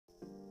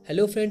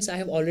Hello friends, I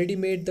have already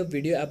made the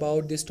video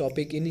about this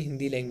topic in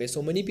Hindi language.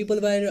 So many people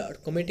were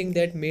commenting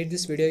that made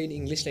this video in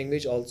English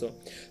language also.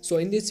 So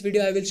in this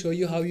video I will show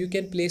you how you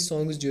can play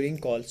songs during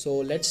call. So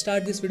let's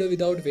start this video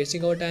without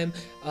wasting our time.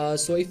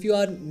 So if you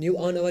are new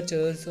on our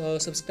channel,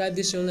 subscribe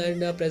this channel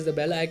and press the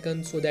bell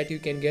icon so that you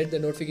can get the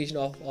notification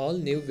of all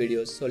new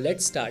videos. So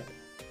let's start.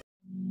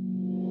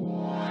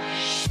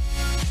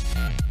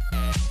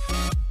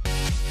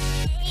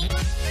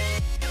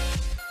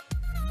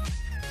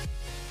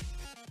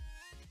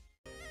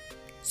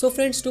 So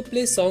friends, to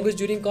play songs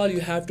during call, you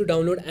have to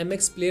download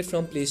MX Player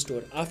from Play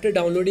Store. After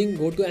downloading,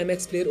 go to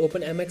MX Player,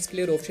 open MX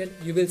Player option.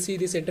 You will see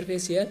this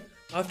interface here.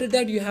 After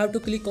that, you have to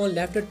click on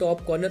left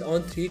top corner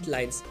on 3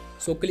 lines.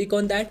 So click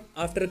on that.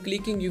 After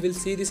clicking, you will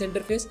see this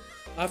interface.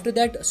 After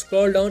that,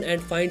 scroll down and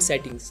find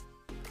settings.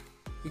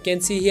 You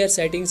can see here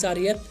settings are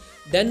here.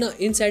 Then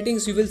in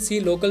settings, you will see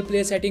local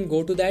player setting.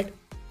 Go to that.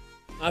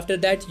 After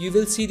that, you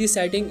will see the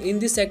setting. In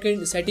the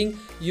second setting,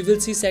 you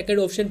will see second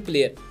option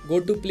player. Go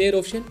to player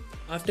option.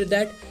 After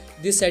that,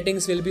 these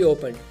settings will be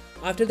opened.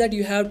 After that,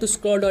 you have to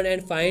scroll down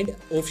and find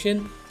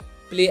option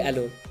play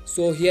alone.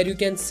 So here you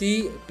can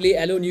see play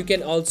alone. You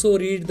can also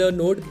read the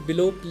note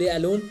below play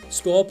alone.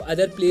 Stop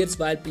other players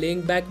while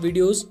playing back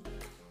videos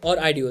or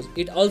audios.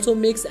 It also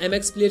makes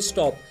MX Player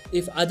stop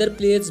if other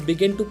players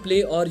begin to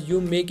play or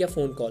you make a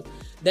phone call.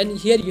 Then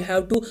here you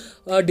have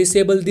to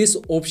disable this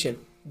option,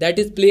 that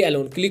is play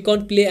alone. Click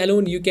on play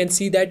alone. You can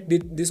see that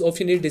this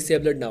option is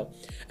disabled now.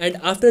 And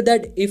after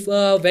that, if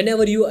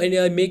whenever you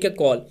make a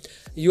call,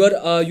 you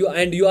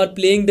are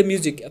playing the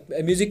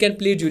music can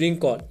play during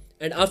call.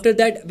 And after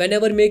that,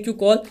 whenever make you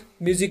call,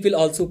 music will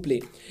also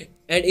play.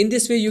 And in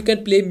this way you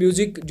can play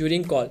music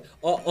during call.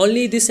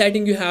 Only this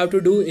setting you have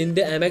to do in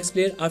the MX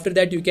Player. After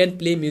that, you can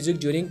play music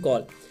during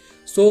call.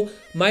 So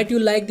might you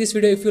like this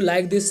video? If you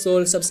like this,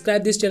 so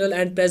subscribe this channel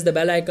and press the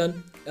bell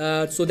icon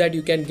so that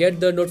you can get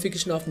the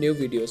notification of new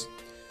videos.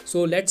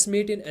 So let's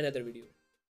meet in another video.